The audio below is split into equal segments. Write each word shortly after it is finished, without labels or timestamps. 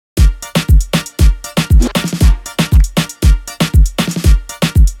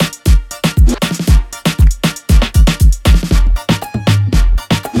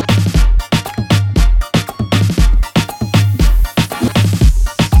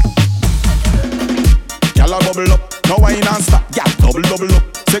bubble up, no wine and stop. Yeah, double up.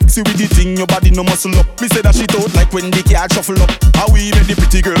 Sexy with the thing, your body no muscle up. Me say that shit out like when the car shuffle up. How we make the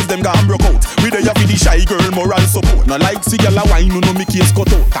pretty girls, them gone broke out. We there for the shy girl, moral support. No like see gyal a wine, no me case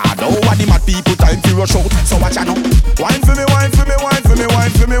cut out. Cause don't want the mad people time to rush out. So watch ya know. Wine for me, wine for me, wine for me,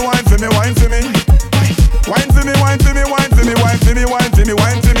 wine for me, wine for me, wine for me. Wine for me, wine for me, wine for me, wine for me, wine for me,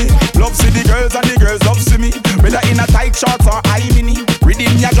 wine for me. Love see the girls and the girls love see me. Whether in a tight shorts or high mini.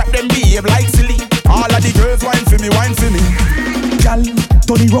 RIDDIM ya drop them behave like silly. All of the girls wine for me, wine for me. Girl,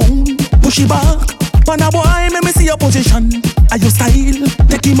 turn it round, push it back. Man a boy, make me see your position. Are your style,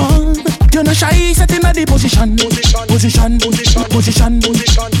 take him on. You're not shy, set in a the position. Position.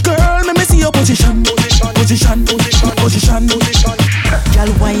 Girl, make me see your position. Position.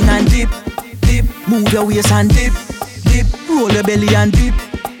 Girl, wine and dip. Move your waist and dip. Roll your belly and dip.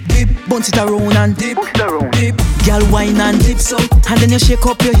 Bounce it around and dip. Girl, wine and dip so. And then you shake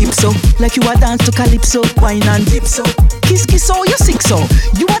up your hips so. Like you a dance to calypso. Wine and dip so. Kiss so, you sick so.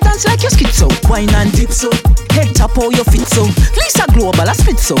 You a dance like you skid so. Wine and dip so. Head tap how you fit so. Lisa Global a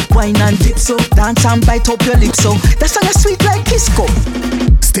split so. Wine and dip so. Dance and bite up your lips so. That song is sweet like Kisco.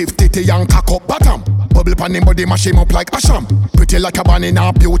 Stiff titty and cock up bottom. Bubble pan him body mash him up like Asham. Pretty like a man in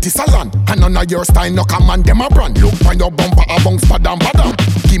a beauty salon. And none of your style no come and them a brand. Look on your bumper a bounce padam.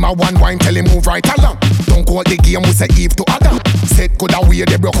 Give me one wine tell him move right along. Don't call the game we say Eve to Adam. Said coulda wear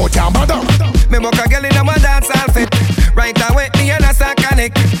they broke out your madam. Me book a girl in a my dance outfit. Right away me and her start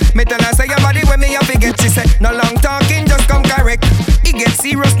connect. Me tell her say your body when me a forget. She said no long talking just come correct. It get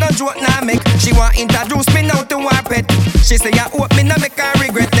serious no joke nah make. She want introduce me now to her pet. She say I hope me no make her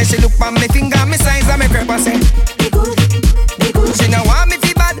regret. Then she look on me finger me size and me crep and say be good. She no want me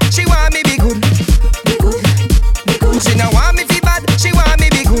fi bad, she want me be good. Be good. She no want me fi bad, she want me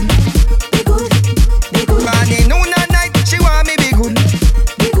be good. Be good. Morning, noon and night, she want me be good.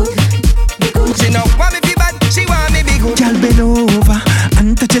 Be good. She no want me fi bad, she want me be good. Girl bend over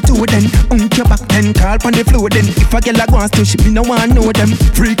and touch your toe then. Unk your back then, call pon the floor then. If a girl a go and she me no want know them.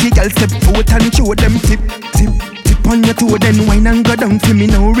 Freaky girl step forward and show them tip. On your toe then wine and go down for me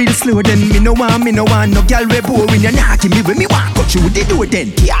now real slow then. Me no want no girl we boring. You nah give me when me want cut you the door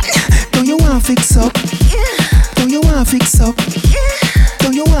then. Yeah. Don't you want fix up? Yeah. Don't you want fix up? Yeah.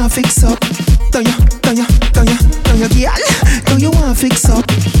 Don't you want fix up? Don't you girl? Don't you want fix up?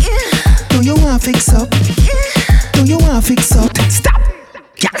 Yeah. Don't you want fix up? Yeah. Don't you want fix up? Stop.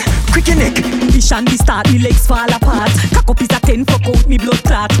 Yeah, quick your neck. Fish and the start, the legs fall apart. Cock up is a 10, fuck out me blood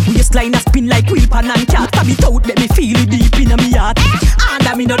clot. Waistline a spin like wheel pan and cat. Stab it out, let me feel it deep in my heart.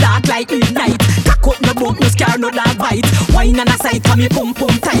 And me no dark like midnight. Cock up no bump, no scar, no dog bite. Wine and a sight, come me pump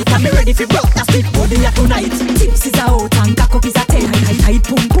tight. And me ready for broke, that's it, body here tonight. Tips is out and cock up is a 10. Tight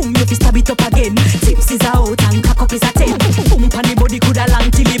pum, you fi stab it up again. Tips is out and cock up is a 10. Pump and the body coulda long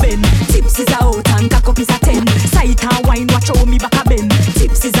till he bend. Tips is out and cock up is a 10. Sight and wine, watch how me back a bend.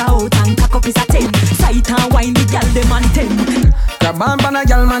 Tips is out and cock up is a 10. Sight and wine, the gal dem and 10. Grab on pan a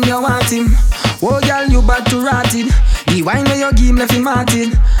gal man you want him. Oh gal you bad to rotted. The wine where you give him left him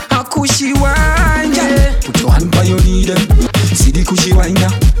hearted. A KUSHI wine yeah. Put your hand by your knee them. See the KUSHI wine ya.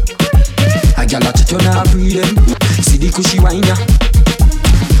 A gal a chat you not breathe them. See the KUSHI wine ya.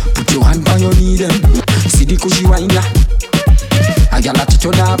 Put your hand by your knee them. See the KUSHI wine ya. A gal a chat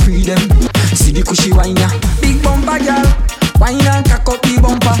you not breathe them. See the KUSHI wine ya. Big bumper gal. Wine and cock up the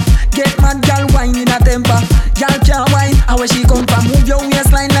bumper. Get mad gal wine in a temper. Gal can't wine, how where she come from? Move your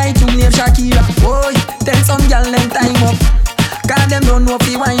waistline like you name Shakira. Boy, tell some gal them time up. Cause them don't know if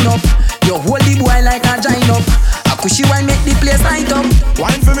you wine up. You hold the boy like a giant up. A KUSHI wine make the place light up.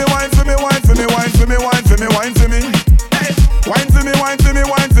 Wine for me, wine for me, wine for me, wine for me, wine for me, wine for me. Wine for me, wine for me,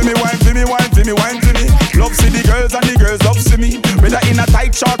 wine for me, wine for me, wine for me, wine for me. Love see the girls and the girls love see me. Whether in a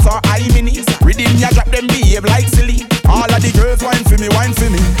tight shorts or high minis. RIDDIM ya drop them behave like silly. All of the girls wine for me, wine for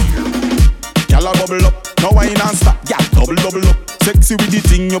me. Y'all a bubble up, no wine and stop. Yeah, double up. Sexy with the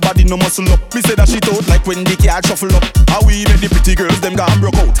thing, your body no muscle up. Me say that shit out like when the car shuffle up. How we make the pretty girls, them gone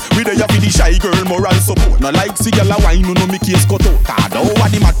broke out. We there for the shy girl, moral support. No like see gyal a wine, no me case cut out. Cause don't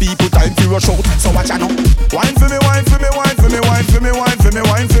want the mad people time to rush out. So watch ya know. Wine for me, wine for me, wine for me, wine for me, wine for me,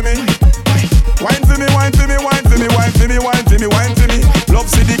 wine for me. Wine for me, wine for me, wine for me, wine for me, wine for me, wine for me. Love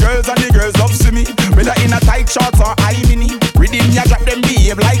see the girls and the girls love see me. Whether in a tight shorts or high mini. RIDDIM ya drop them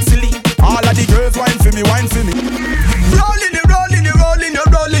behave like silly. All of the girls wine for me, wine for me.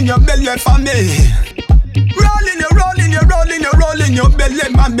 Rolling your belly for me. Rolling your belly,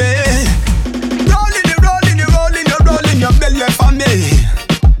 my man.